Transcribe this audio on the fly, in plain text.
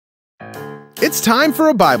It's time for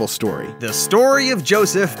a Bible story. The Story of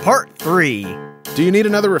Joseph, Part 3. Do you need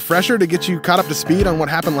another refresher to get you caught up to speed on what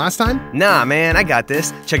happened last time? Nah, man, I got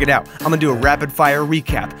this. Check it out. I'm gonna do a rapid-fire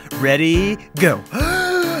recap. Ready, go.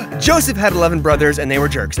 Joseph had 11 brothers, and they were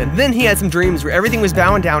jerks. And then he had some dreams where everything was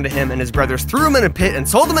bowing down to him, and his brothers threw him in a pit and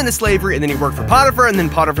sold him into slavery, and then he worked for Potiphar, and then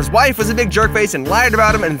Potiphar's wife was a big jerkface and lied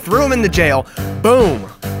about him and threw him into jail. Boom.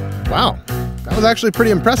 Wow, that was actually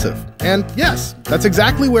pretty impressive. And yes, that's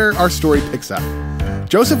exactly where our story picks up.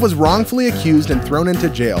 Joseph was wrongfully accused and thrown into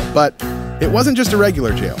jail, but it wasn't just a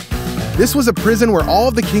regular jail. This was a prison where all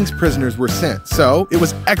of the king's prisoners were sent, so it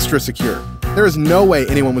was extra secure. There is no way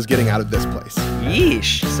anyone was getting out of this place.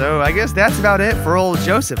 Yeesh. So I guess that's about it for old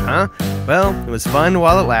Joseph, huh? Well, it was fun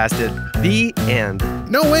while it lasted. The end.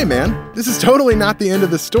 No way, man. This is totally not the end of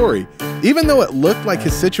the story. Even though it looked like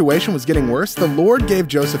his situation was getting worse, the Lord gave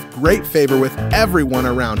Joseph great favor with everyone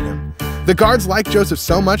around him. The guards liked Joseph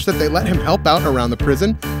so much that they let him help out around the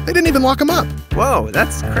prison. They didn't even lock him up. Whoa,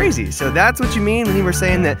 that's crazy. So that's what you mean when you were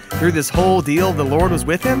saying that through this whole deal, the Lord was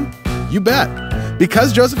with him? You bet.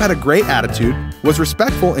 Because Joseph had a great attitude, was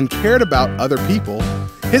respectful, and cared about other people,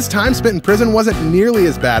 his time spent in prison wasn't nearly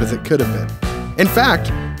as bad as it could have been. In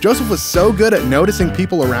fact, Joseph was so good at noticing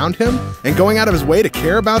people around him and going out of his way to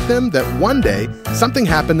care about them that one day, something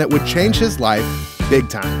happened that would change his life big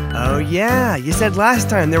time. Oh yeah, you said last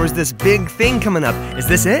time there was this big thing coming up. Is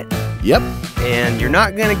this it? Yep. And you're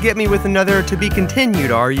not gonna get me with another to be continued,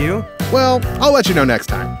 are you? Well, I'll let you know next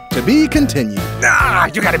time. To be continued. Ah,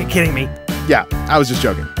 you gotta be kidding me. Yeah, I was just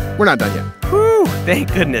joking. We're not done yet. Whew,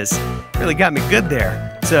 thank goodness. Really got me good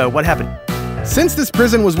there. So what happened? Since this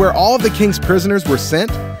prison was where all of the king's prisoners were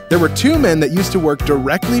sent, there were two men that used to work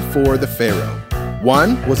directly for the Pharaoh.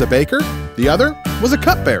 One was a baker, the other was a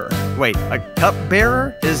cupbearer. Wait, a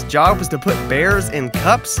cupbearer? His job was to put bears in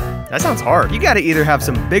cups? That sounds hard. You gotta either have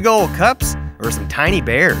some big old cups or some tiny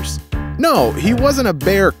bears. No, he wasn't a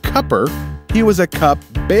bear cupper, he was a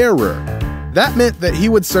cupbearer. That meant that he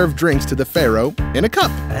would serve drinks to the Pharaoh in a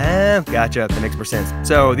cup. Gotcha. That makes more sense.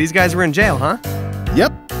 So these guys were in jail, huh?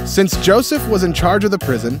 Yep. Since Joseph was in charge of the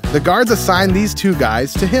prison, the guards assigned these two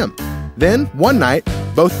guys to him. Then, one night,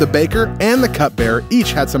 both the baker and the cupbearer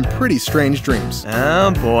each had some pretty strange dreams.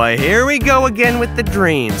 Oh boy, here we go again with the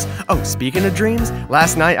dreams. Oh, speaking of dreams,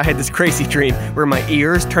 last night I had this crazy dream where my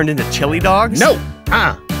ears turned into chili dogs. No!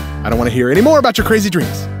 I don't want to hear any more about your crazy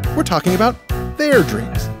dreams. We're talking about their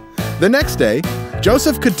dreams. The next day,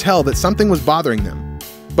 Joseph could tell that something was bothering them.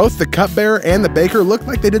 Both the cupbearer and the baker looked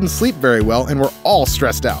like they didn't sleep very well and were all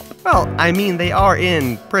stressed out. Well, I mean, they are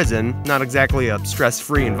in prison, not exactly a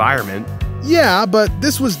stress-free environment. Yeah, but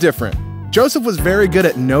this was different. Joseph was very good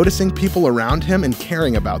at noticing people around him and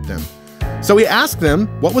caring about them. So he asked them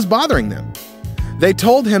what was bothering them. They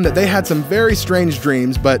told him that they had some very strange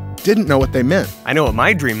dreams, but didn't know what they meant. I know what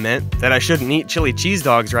my dream meant, that I shouldn't eat chili cheese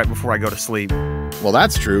dogs right before I go to sleep. Well,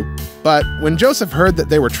 that's true. But when Joseph heard that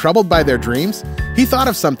they were troubled by their dreams, he thought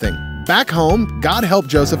of something. Back home, God helped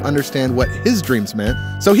Joseph understand what his dreams meant,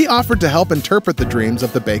 so he offered to help interpret the dreams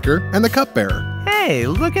of the baker and the cupbearer. Hey,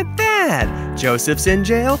 look at that! Joseph's in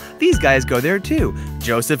jail. These guys go there too.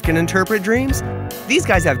 Joseph can interpret dreams. These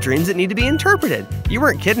guys have dreams that need to be interpreted. You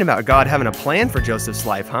weren't kidding about God having a plan for Joseph's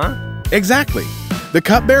life, huh? Exactly. The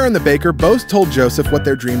cupbearer and the baker both told Joseph what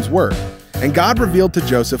their dreams were, and God revealed to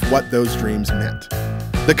Joseph what those dreams meant.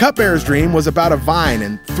 The cupbearer's dream was about a vine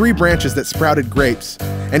and 3 branches that sprouted grapes,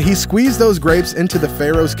 and he squeezed those grapes into the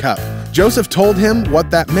Pharaoh's cup. Joseph told him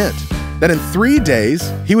what that meant, that in 3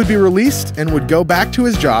 days he would be released and would go back to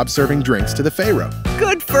his job serving drinks to the Pharaoh.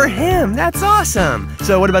 Good for him! That's awesome!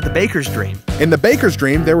 So what about the baker's dream? In the baker's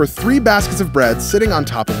dream, there were 3 baskets of bread sitting on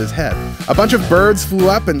top of his head. A bunch of birds flew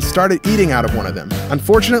up and started eating out of one of them.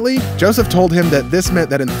 Unfortunately, Joseph told him that this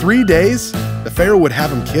meant that in 3 days, the Pharaoh would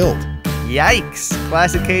have him killed. Yikes!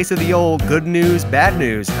 Classic case of the old good news, bad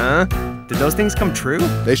news, huh? Did those things come true?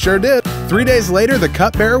 They sure did. 3 days later, the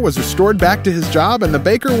cupbearer was restored back to his job, and the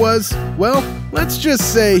baker was, well, let's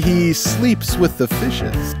just say he sleeps with the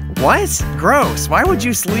fishes. What? Gross. Why would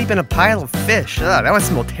you sleep in a pile of fish? Ugh, that would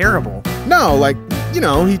smell terrible.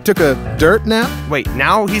 No, he took a dirt nap. Wait,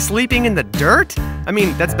 now he's sleeping in the dirt? I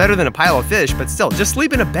mean, that's better than a pile of fish, but still, just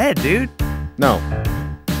sleep in a bed, dude. No,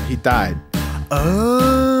 he died.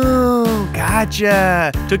 Oh,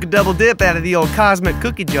 gotcha. Took a double dip out of the old cosmic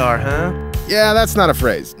cookie jar, huh? Yeah, that's not a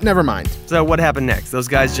phrase. Never mind. So what happened next? Those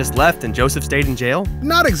guys just left and Joseph stayed in jail?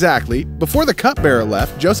 Not exactly. Before the cupbearer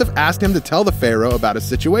left, Joseph asked him to tell the Pharaoh about his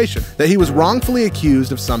situation, that he was wrongfully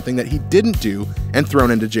accused of something that he didn't do and thrown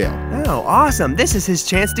into jail. Oh, awesome. This is his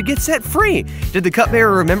chance to get set free. Did the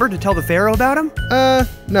cupbearer remember to tell the Pharaoh about him?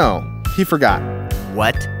 No. He forgot.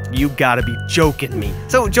 What? You gotta be joking me.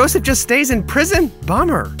 So Joseph just stays in prison?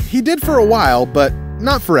 Bummer. He did for a while, but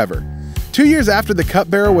not forever. 2 years after the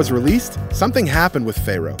cupbearer was released, something happened with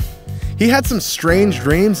Pharaoh. He had some strange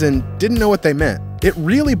dreams and didn't know what they meant. It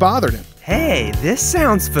really bothered him. Hey, this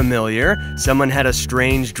sounds familiar. Someone had a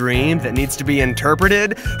strange dream that needs to be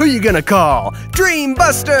interpreted? Who you gonna call? Dream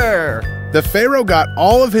Buster! The Pharaoh got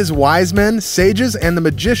all of his wise men, sages, and the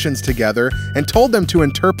magicians together and told them to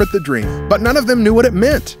interpret the dream, but none of them knew what it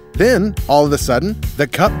meant. Then, all of a sudden, the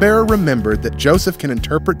cupbearer remembered that Joseph can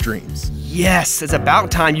interpret dreams. Yes, it's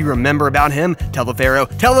about time you remember about him. Tell the Pharaoh!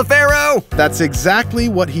 Tell the Pharaoh! That's exactly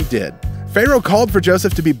what he did. Pharaoh called for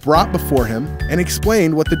Joseph to be brought before him and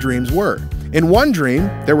explained what the dreams were. In one dream,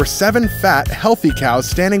 there were 7 fat, healthy cows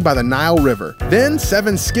standing by the Nile River. Then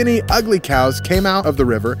 7 skinny, ugly cows came out of the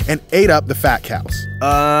river and ate up the fat cows.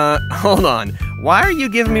 Hold on. Why are you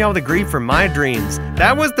giving me all the grief for my dreams?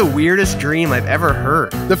 That was the weirdest dream I've ever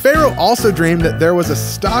heard. The Pharaoh also dreamed that there was a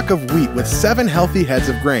stalk of wheat with 7 healthy heads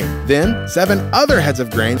of grain. Then 7 other heads of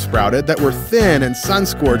grain sprouted that were thin and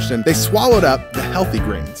sun-scorched, and they swallowed up the healthy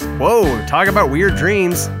grains. Whoa, talk about weird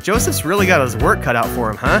dreams. Joseph's really got his work cut out for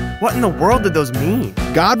him, huh? What in the world did those mean?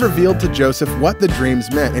 God revealed to Joseph what the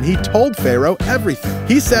dreams meant, and he told Pharaoh everything.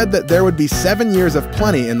 He said that there would be 7 years of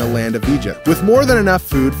plenty in the land of Egypt, with more than enough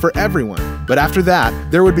food for everyone. But after that,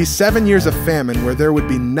 there would be 7 years of famine where there would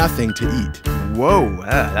be nothing to eat. Whoa,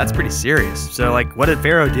 that's pretty serious. So, what did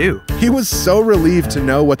Pharaoh do? He was so relieved to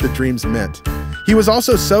know what the dreams meant. He was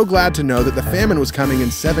also so glad to know that the famine was coming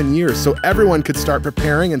in 7 years so everyone could start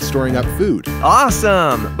preparing and storing up food.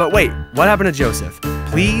 Awesome! But wait, what happened to Joseph?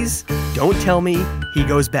 Please don't tell me he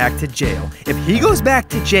goes back to jail. If he goes back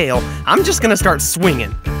to jail, I'm just gonna start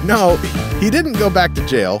swinging. No, he didn't go back to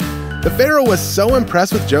jail. The Pharaoh was so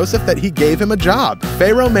impressed with Joseph that he gave him a job.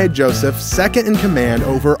 Pharaoh made Joseph second in command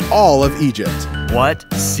over all of Egypt.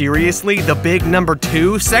 What? Seriously? The big number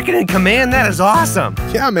 2? Second in command? That is awesome!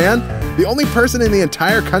 Yeah, man. The only person in the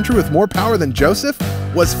entire country with more power than Joseph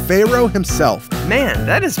was Pharaoh himself. Man,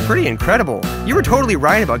 that is pretty incredible. You were totally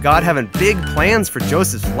right about God having big plans for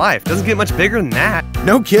Joseph's life. Doesn't get much bigger than that.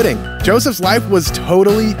 No kidding. Joseph's life was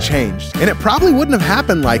totally changed. And it probably wouldn't have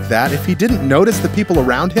happened like that if he didn't notice the people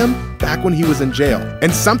around him back when he was in jail.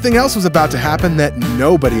 And something else was about to happen that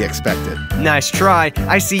nobody expected. Nice try.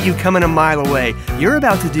 I see you coming a mile away. You're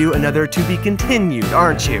about to do another To Be Continued,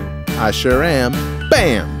 aren't you? I sure am.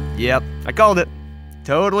 Bam! Yep, I called it.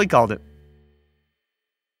 Totally called it.